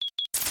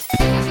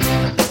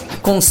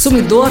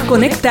Consumidor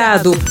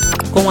Conectado,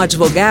 com o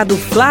advogado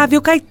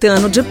Flávio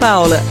Caetano de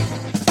Paula.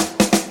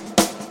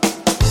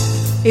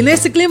 E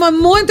nesse clima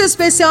muito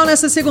especial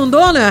nessa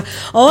segundona,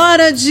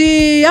 hora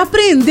de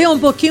aprender um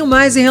pouquinho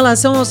mais em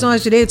relação aos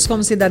nossos direitos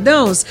como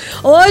cidadãos.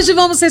 Hoje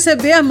vamos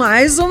receber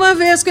mais uma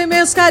vez com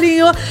imenso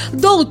carinho,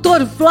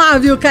 Dr.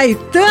 Flávio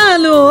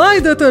Caetano. Oi,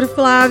 Dr.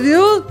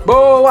 Flávio.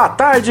 Boa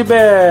tarde,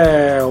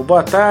 Bel.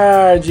 Boa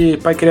tarde,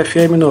 Paiquerê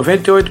FM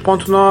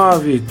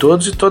 98.9.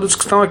 Todos e todas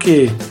que estão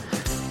aqui.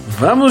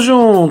 Vamos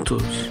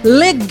juntos.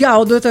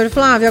 Legal, Dr.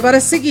 Flávio. Agora é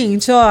o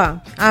seguinte, ó.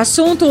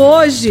 Assunto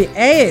hoje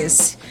é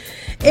esse.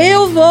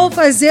 Eu vou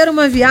fazer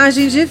uma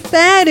viagem de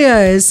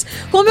férias.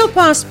 Como eu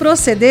posso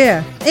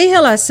proceder em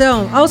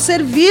relação aos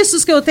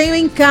serviços que eu tenho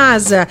em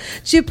casa,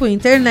 tipo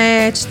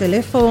internet,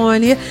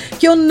 telefone,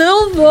 que eu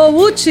não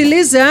vou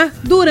utilizar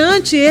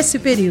durante esse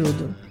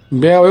período?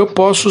 Bel, eu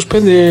posso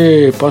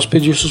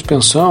pedir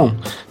suspensão,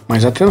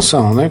 mas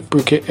atenção, né?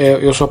 Porque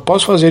eu só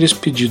posso fazer esse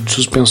pedido de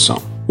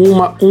suspensão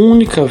uma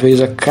única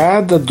vez a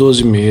cada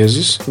 12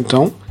 meses.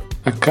 Então,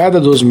 a cada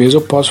 12 meses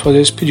eu posso fazer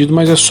esse pedido,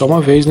 mas é só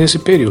uma vez nesse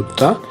período,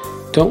 tá?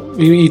 Então,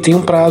 e tem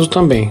um prazo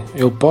também.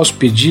 Eu posso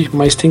pedir,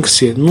 mas tem que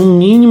ser, no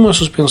mínimo, a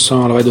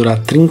suspensão ela vai durar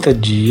 30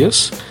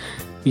 dias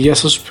e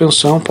essa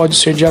suspensão pode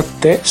ser de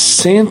até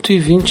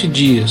 120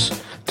 dias.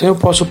 Então eu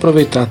posso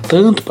aproveitar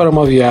tanto para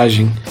uma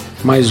viagem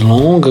mais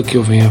longa que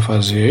eu venha a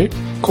fazer,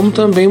 como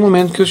também no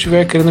momento que eu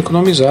estiver querendo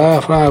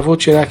economizar. Falar, vou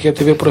tirar aqui a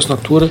TV por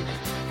assinatura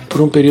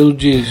por um período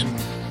de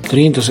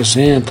 30,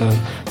 60,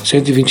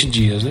 120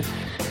 dias, né?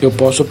 Eu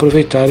posso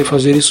aproveitar e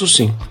fazer isso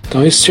sim.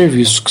 Então, esses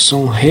serviços que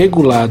são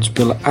regulados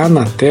pela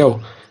Anatel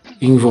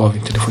envolvem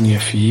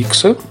telefonia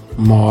fixa,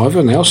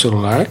 móvel, né, o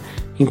celular,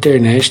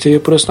 internet e TV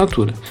por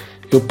assinatura.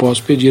 Eu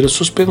posso pedir a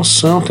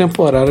suspensão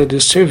temporária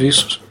desses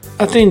serviços,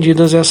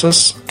 atendidas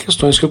essas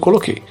questões que eu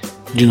coloquei.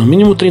 De no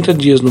mínimo 30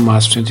 dias, no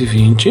máximo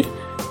 120,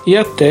 e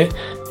até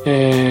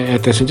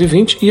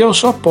 120, e eu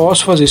só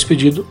posso fazer esse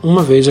pedido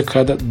uma vez a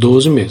cada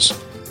 12 meses.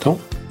 Então,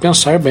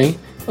 pensar bem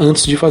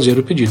antes de fazer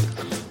o pedido.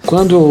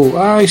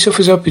 E se eu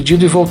fizer o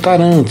pedido e voltar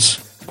antes?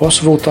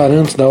 Posso voltar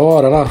antes da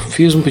hora? Lá,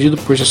 fiz um pedido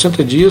por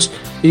 60 dias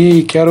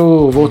e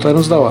quero voltar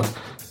antes da hora.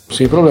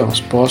 Sem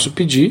problemas, posso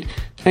pedir.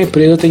 A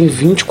empresa tem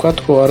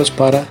 24 horas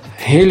para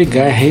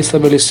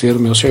restabelecer o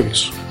meu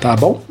serviço. Tá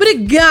bom?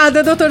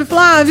 Obrigada, Dr.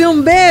 Flávio.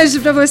 Um beijo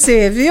pra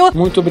você, viu?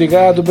 Muito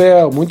obrigado,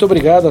 Bel. Muito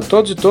obrigado a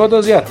todos e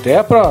todas e até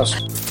a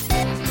próxima.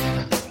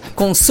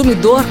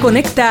 Consumidor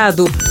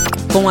Conectado,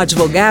 com o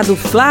advogado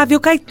Flávio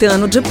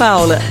Caetano de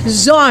Paula.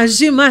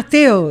 Jorge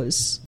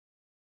Mateus.